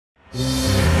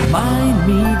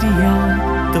Myindmedia,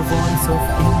 the voice of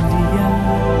India.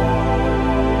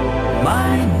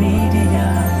 Myindmedia,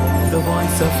 the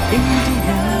voice of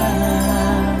India.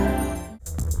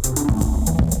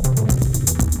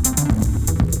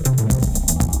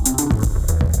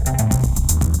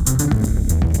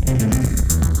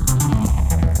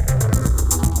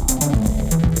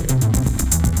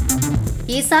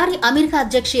 ఈసారి America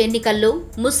అధ్యక్ష ఎన్నికల్లో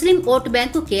ముస్లిం vote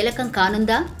bank కీలకం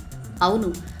కానుందా? అవును,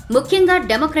 ముఖ్యంగా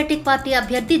డెమోక్రటిక్ పార్టీ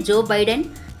అభ్యర్థి జో బైడెన్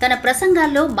తన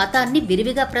ప్రసంగాల్లో మతాన్ని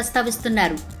విరివిగా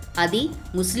ప్రస్తావిస్తున్నారు. అది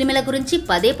ముస్లింల గురించి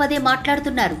పదే పదే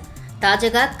మాట్లాడుతున్నారు.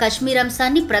 తాజాగా కశ్మీర్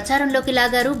అంశాన్ని ప్రచారంలోకి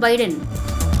లాగారు బైడెన్.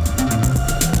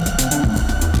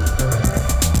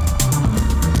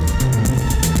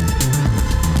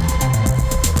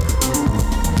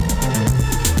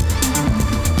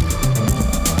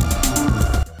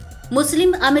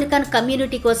 ముస్లిం అమెరికన్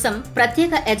కమ్యూనిటీ కోసం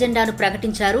ప్రత్యేక ఎజెండాను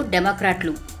ప్రకటించారు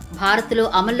డెమోక్రాట్లు. భారత్లో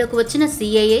అమల్లోకి వచ్చిన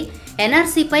CAA,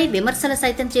 NRCపై విమర్శలు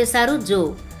సైతం చేశారు జో.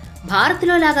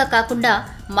 భారత్లో లాగా కాకుండా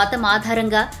మతం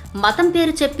ఆధారంగా మతం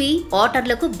పేరు చెప్పి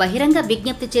ఓటర్లకు బహిరంగ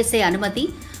విజ్ఞప్తి చేసే అనుమతి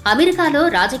అమెరికాలో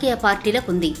రాజకీయ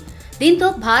పార్టీలకుంది. దీంతో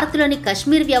భారత్లోని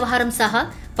కశ్మీర్ వ్యవహారం సహా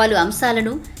పలు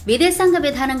అంశాలను విదేశాంగ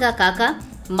విధానంగా కాక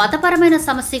మతపరమైన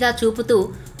సమస్యగా చూపుతూ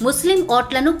ముస్లిం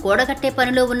ఓట్లను కూడగట్టే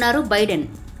పనిలో ఉన్నారు బైడెన్.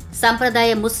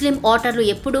 సంప్రదాయ ముస్లిం ఓటర్లు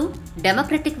ఎప్పుడూ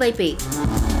డెమోక్రటిక్ వైపే.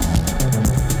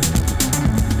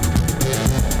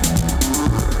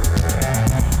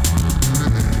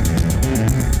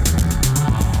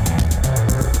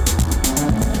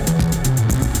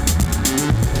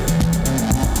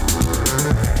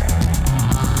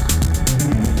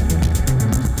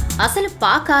 అసలు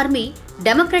పాక్ ఆర్మీ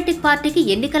డెమోక్రటిక్ పార్టీకి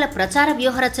ఎన్నికల ప్రచార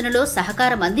వ్యూహరచనలో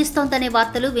సహకారం అందిస్తోందనే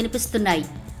వార్తలు వినిపిస్తున్నాయి.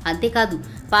 అంతేకాదు,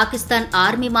 పాకిస్తాన్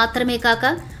ఆర్మీ మాత్రమే కాక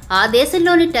ఆ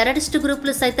దేశంలోని టెర్రరిస్టు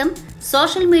గ్రూపులు సైతం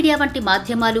సోషల్ మీడియా వంటి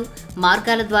మాధ్యమాలు,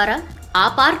 మార్గాల ద్వారా ఆ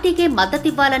పార్టీకే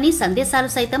మద్దతివ్వాలని సందేశాలు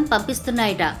సైతం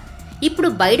పంపిస్తున్నాయట. ఇప్పుడు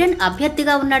బైడెన్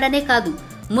అభ్యర్థిగా ఉన్నాడనే కాదు,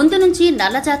 ముందు నుంచి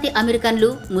నల్లజాతి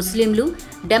అమెరికన్లు, ముస్లింలు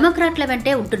డెమోక్రాట్ల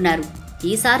వెంటే ఉంటున్నారు.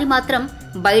 ఈసారి మాత్రం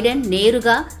బైడెన్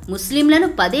నేరుగా ముస్లింలను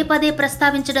పదే పదే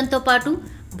ప్రస్తావించడంతో పాటు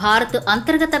భారత్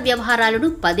అంతర్గత వ్యవహారాలను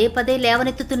పదే పదే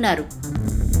లేవనెత్తుతున్నారు.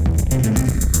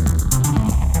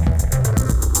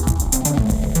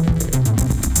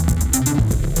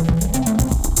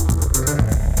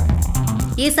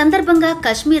 ఈ సందర్భంగా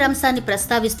కశ్మీర్ అంశాన్ని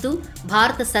ప్రస్తావిస్తూ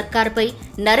భారత సర్కారుపై,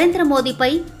 నరేంద్ర మోదీపై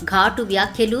ఘాటు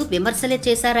వ్యాఖ్యలు, విమర్శలే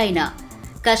చేశారాయన.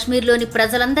 కశ్మీర్లోని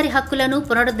ప్రజలందరి హక్కులను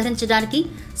పునరుద్ధరించడానికి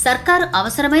సర్కారు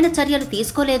అవసరమైన చర్యలు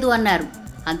తీసుకోలేదు అన్నారు.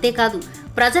 అంతేకాదు,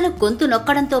 ప్రజల గొంతు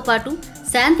నొక్కడంతో పాటు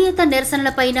శాంతియుత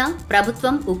నిరసనలపైన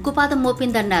ప్రభుత్వం ఉక్కుపాదం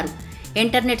మోపిందన్నారు.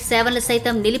 ఇంటర్నెట్ సేవలు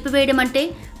సైతం నిలిపివేయడం అంటే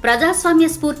ప్రజాస్వామ్య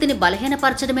స్ఫూర్తిని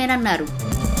బలహీనపరచడమేనన్నారు.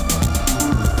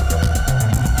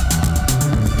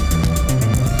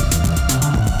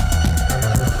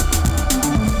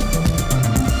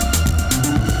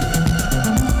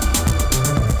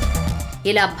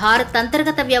 ఇలా భారత్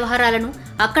అంతర్గత వ్యవహారాలను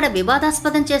అక్కడ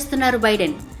వివాదాస్పదం చేస్తున్నారు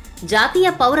బైడెన్. జాతీయ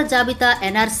పౌర జాబితా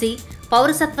NRC,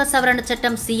 పౌరసత్వ సవరణ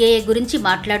చట్టం CAA గురించి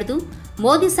మాట్లాడుతూ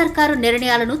మోదీ సర్కారు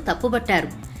నిర్ణయాలను తప్పుబట్టారు.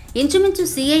 ఇంచుమించు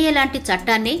CAA లాంటి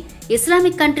చట్టాన్నే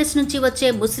ఇస్లామిక్ కంట్రీస్ నుంచి వచ్చే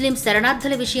ముస్లిం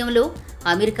శరణార్థుల విషయంలో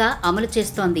అమెరికా అమలు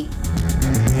చేస్తోంది.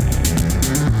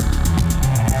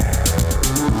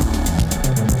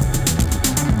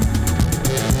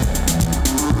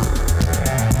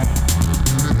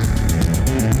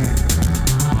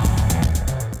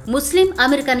 ముస్లిం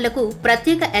అమెరికన్లకు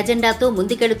ప్రత్యేక ఎజెండాతో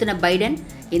ముందుకెళ్తున్న బైడెన్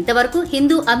ఇంతవరకు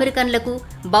హిందూ అమెరికన్లకు,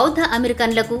 బౌద్ధ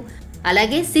అమెరికన్లకు,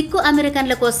 అలాగే సిక్కు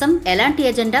అమెరికన్ల కోసం ఎలాంటి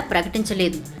ఎజెండా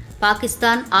ప్రకటించలేదు.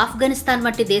 పాకిస్తాన్, ఆఫ్ఘనిస్తాన్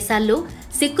వంటి దేశాల్లో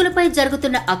సిక్కులపై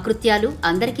జరుగుతున్న అకృత్యాలు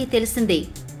అందరికీ తెలిసిందే.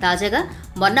 తాజాగా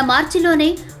మొన్న మార్చిలోనే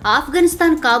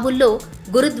ఆఫ్ఘనిస్తాన్ కాబూల్లో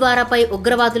గురుద్వారాపై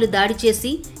ఉగ్రవాదులు దాడి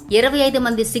చేసి 25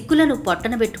 మంది సిక్కులను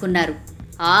పొట్టనబెట్టుకున్నారు.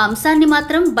 ఆ అంశాన్ని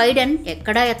మాత్రం బైడెన్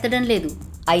ఎక్కడా ఎత్తడం లేదు.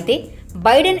 అయితే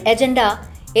బైడెన్ ఎజెండా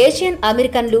ఏషియన్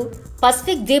అమెరికన్లు,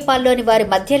 పసిఫిక్ ద్వీపాల్లోని వారి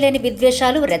మధ్య లేని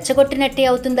విద్వేషాలు రెచ్చగొట్టినట్టే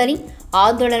అవుతుందని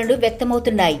ఆందోళనలు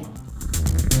వ్యక్తమవుతున్నాయి.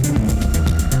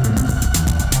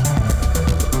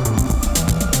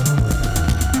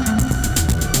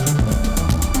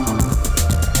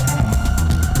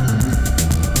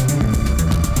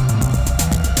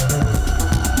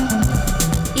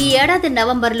 ఈ ఏడాది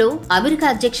నవంబర్లో అమెరికా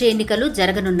అధ్యక్ష ఎన్నికలు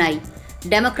జరగనున్నాయి.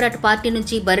 డెమోక్రాట్ పార్టీ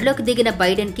నుంచి బరిలోకి దిగిన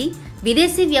బైడెన్కి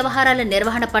విదేశీ వ్యవహారాల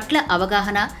నిర్వహణ పట్ల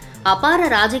అవగాహన, అపార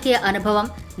రాజకీయ అనుభవం,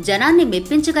 జనాన్ని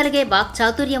మెప్పించగలిగే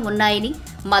వాక్చాతుర్యం ఉన్నాయని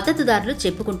మద్దతుదారులు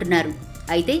చెప్పుకుంటున్నారు.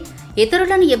 అయితే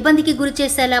ఇతరులను ఇబ్బందికి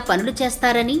గురిచేసేలా పనులు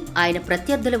చేస్తారని ఆయన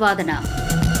ప్రత్యర్థుల వాదన.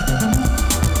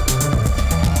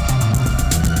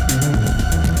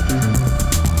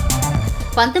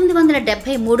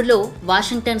 1973లో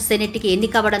వాషింగ్టన్ సెనెట్కి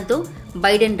ఎన్నికవడంతో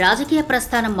బైడెన్ రాజకీయ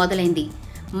ప్రస్థానం మొదలైంది.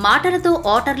 మాటలతో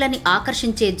ఓటర్లని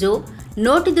ఆకర్షించే జో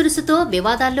నోటి దురుసుతో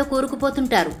వివాదాల్లో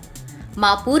కూరుకుపోతుంటారు.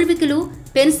 మా పూర్వీకులు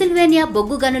పెన్సిల్వేనియా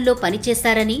బొగ్గు గనుల్లో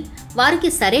పనిచేశారని, వారికి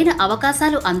సరైన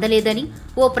అవకాశాలు అందలేదని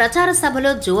ఓ ప్రచార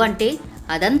సభలో జో అంటే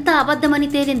అదంతా అబద్ధమని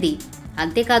తేలింది.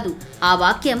 అంతేకాదు, ఆ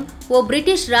వాక్యం ఓ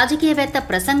బ్రిటిష్ రాజకీయవేత్త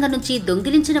ప్రసంగం నుంచి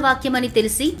దొంగిలించిన వాక్యమని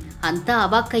తెలిసి అంతా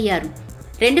అవాక్కయ్యారు.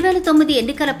 2009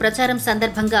 ఎన్నికల ప్రచారం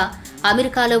సందర్భంగా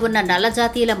అమెరికాలో ఉన్న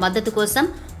నల్లజాతీయుల మద్దతు కోసం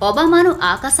ఒబామాను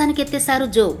ఆకాశానికెత్తేశారు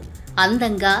జో.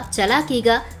 అందంగా,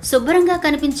 చలాకీగా, శుభ్రంగా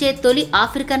కనిపించే తొలి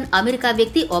ఆఫ్రికన్ అమెరికా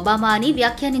వ్యక్తి ఒబామా అని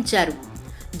వ్యాఖ్యానించారు.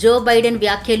 జో బైడెన్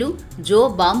వ్యాఖ్యలు జో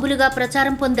బాంబులుగా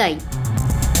ప్రచారం పొందాయి.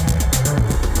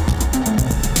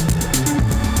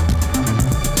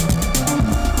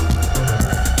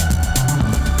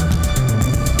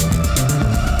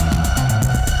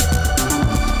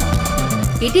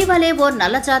 ఇటీవలే ఓ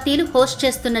నల్లజాతీయులు హోస్ట్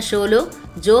చేస్తున్న షోలో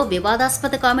జో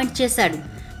వివాదాస్పద కామెంట్ చేశాడు.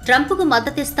 ట్రంప్కు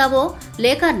మద్దతిస్తావో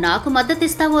లేక నాకు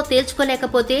మద్దతిస్తావో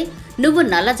తేల్చుకోలేకపోతే నువ్వు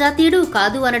నల్లజాతీయుడు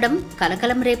కాదు అనడం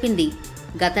కలకలం రేపింది.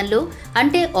 గతంలో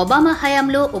అంటే ఒబామా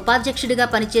హయాంలో ఉపాధ్యక్షుడిగా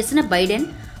పనిచేసిన బైడెన్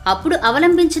అప్పుడు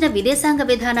అవలంబించిన విదేశాంగ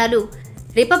విధానాలు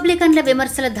రిపబ్లికన్ల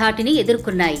విమర్శల ధాటిని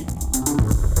ఎదుర్కొన్నాయి.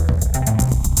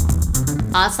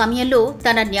 ఆ సమయంలో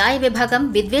తన న్యాయ విభాగం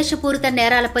విద్వేషపూరిత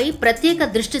నేరాలపై ప్రత్యేక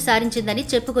దృష్టి సారించిందని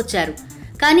చెప్పుకొచ్చారు.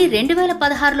 కానీ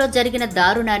 2016లో జరిగిన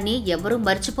దారుణాన్ని ఎవ్వరూ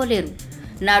మర్చిపోలేరు.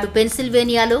 నాడు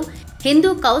పెన్సిల్వేనియాలో హిందూ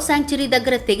కౌ శాంక్చురీ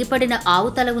దగ్గర తెగిపడిన ఆవు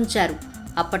తల ఉంచారు.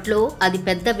 అప్పట్లో అది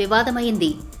పెద్ద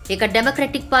వివాదమైంది. ఇక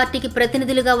డెమోక్రటిక్ పార్టీకి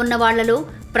ప్రతినిధులుగా ఉన్న వాళ్లలో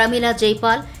ప్రమీలా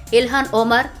జైపాల్, ఇల్హాన్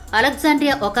ఒమర్,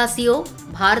 అలెగ్జాండ్రియా ఒకాసియో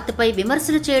భారత్పై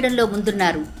విమర్శలు చేయడంలో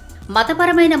ముందున్నారు.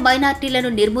 మతపరమైన మైనార్టీలను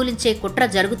నిర్మూలించే కుట్ర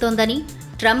జరుగుతోందని,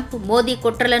 ట్రంప్, మోదీ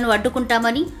కుట్రలను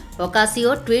అడ్డుకుంటామని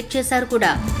ఒకాసియో ట్వీట్ చేశారు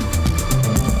కూడా.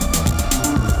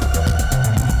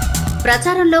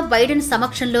 ప్రచారంలో బైడెన్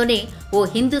సమక్షంలోనే ఓ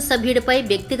హిందూ సభ్యుడిపై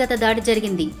వ్యక్తిగత దాడి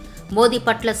జరిగింది. మోదీ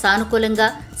పట్ల సానుకూలంగా,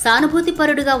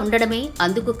 సానుభూతిపరుడుగా ఉండడమే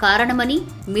అందుకు కారణమని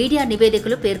మీడియా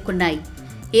నివేదికలు పేర్కొన్నాయి.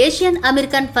 Asian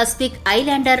American Pacific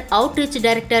Islander out reach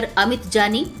director Amit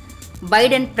Johnny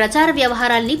Biden ప్రచార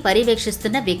వ్యవహారాల్ని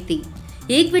పర్యవేక్షిస్తున్న వ్యక్తి.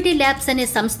 ఈక్విటీ ల్యాబ్స్ అనే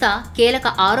సంస్థ కీలక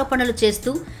ఆరోపణలు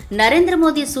చేస్తూ నరేంద్ర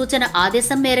మోదీ సూచన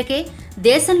ఆదేశం మేరకే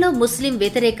దేశంలో ముస్లిం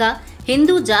వ్యతిరేక,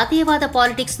 హిందూ జాతీయవాద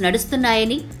పాలిటిక్స్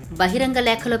నడుస్తున్నాయని బహిరంగ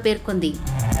లేఖలో పేర్కొంది.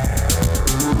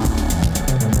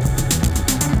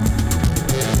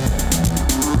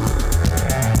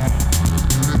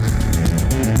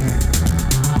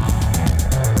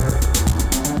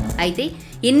 అయితే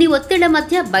ఇన్ని ఒత్తిళ్ల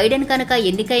మధ్య బైడెన్ కనుక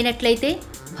ఎన్నికైనట్లయితే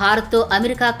భారత్తో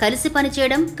అమెరికా కలిసి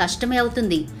పనిచేయడం కష్టమే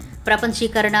అవుతుంది.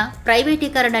 ప్రపంచీకరణ,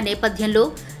 ప్రైవేటీకరణ నేపథ్యంలో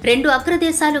రెండు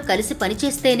అగ్రదేశాలు కలిసి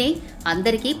పనిచేస్తేనే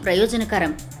అందరికీ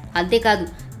ప్రయోజనకరం. అంతేకాదు,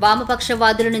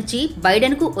 వామపక్షవాదుల నుంచి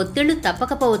బైడెన్కు ఒత్తిళ్లు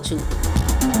తప్పకపోవచ్చు.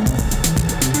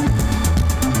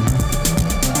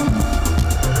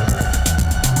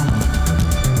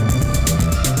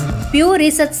 ప్యూ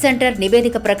రీసెర్చ్ సెంటర్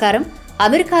నివేదిక ప్రకారం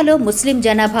అమెరికాలో ముస్లిం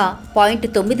జనాభా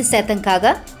 0.9%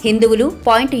 కాగా హిందువులు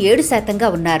 0.7%గా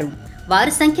ఉన్నారు.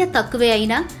 వారి సంఖ్య తక్కువే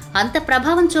అయినా అంత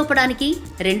ప్రభావం చూపడానికి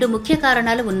రెండు ముఖ్య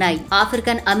కారణాలు ఉన్నాయి.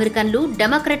 ఆఫ్రికన్ అమెరికన్లు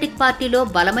డెమోక్రటిక్ పార్టీలో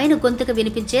బలమైన గొంతుకు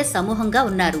వినిపించే సమూహంగా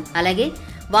ఉన్నారు. అలాగే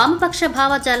వామపక్ష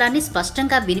భావజాలాన్ని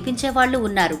స్పష్టంగా వినిపించే వాళ్లు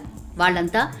ఉన్నారు.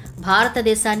 వాళ్లంతా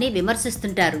భారతదేశాన్ని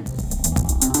విమర్శిస్తుంటారు.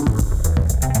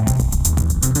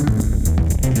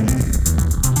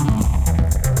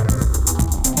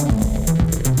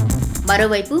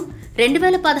 మరోవైపు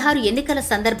 2016 ఎన్నికల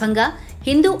సందర్భంగా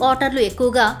హిందూ ఓటర్లు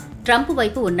ఎక్కువగా ట్రంప్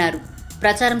వైపు ఉన్నారు.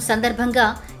 ప్రచారం సందర్భంగా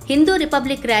హిందూ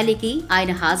రిపబ్లిక్ ర్యాలీకి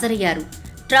ఆయన హాజరయ్యారు.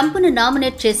 ట్రంప్ను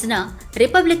నామినేట్ చేసిన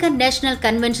రిపబ్లికన్ నేషనల్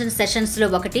కన్వెన్షన్ సెషన్స్లో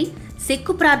ఒకటి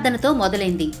సిక్కు ప్రార్థనతో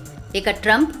మొదలైంది. ఇక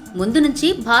ట్రంప్ ముందు నుంచి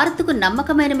భారత్కు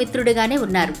నమ్మకమైన మిత్రుడిగానే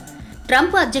ఉన్నారు.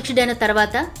 ట్రంప్ అధ్యక్షుడైన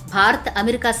తర్వాత భారత్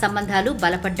అమెరికా సంబంధాలు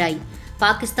బలపడ్డాయి.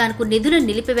 పాకిస్తాన్కు నిధుల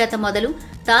నిలిపివేత మొదలు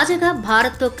తాజాగా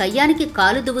భారత్తో కయ్యానికి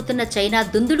కాలు దువ్వుతున్న చైనా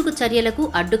దుందుడుకు చర్యలకు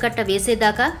అడ్డుకట్ట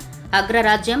వేసేదాకా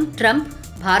అగ్రరాజ్యం ట్రంప్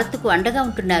భారత్కు అండగా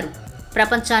ఉంటున్నారు.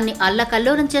 ప్రపంచాన్ని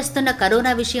అల్లకల్లోలం చేస్తున్న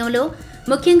కరోనా విషయంలో,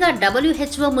 ముఖ్యంగా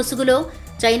WHO ముసుగులో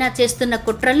చైనా చేస్తున్న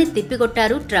కుట్రల్ని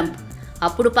తిప్పికొట్టారు ట్రంప్.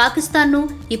 అప్పుడు పాకిస్తాన్ను,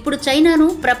 ఇప్పుడు చైనాను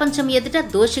ప్రపంచం ఎదుట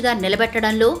దోషిగా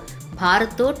నిలబెట్టడంలో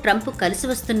భారత్తో ట్రంప్ కలిసి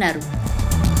వస్తున్నారు.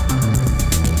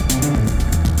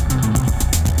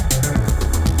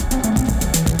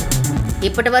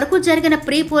 ఇప్పటి వరకు జరిగిన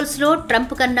ప్రీ పోల్స్లో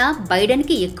ట్రంప్ కన్నా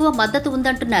బైడెన్కి ఎక్కువ మద్దతు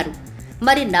ఉందంటున్నారు.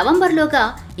 మరి నవంబర్లోగా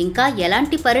ఇంకా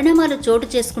ఎలాంటి పరిణామాలు చోటు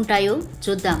చేసుకుంటాయో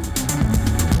చూద్దాం.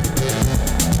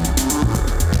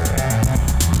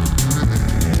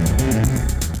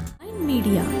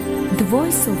 Myindmedia, the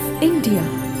voice of India.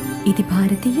 ఇది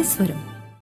భారతీయ స్వరం.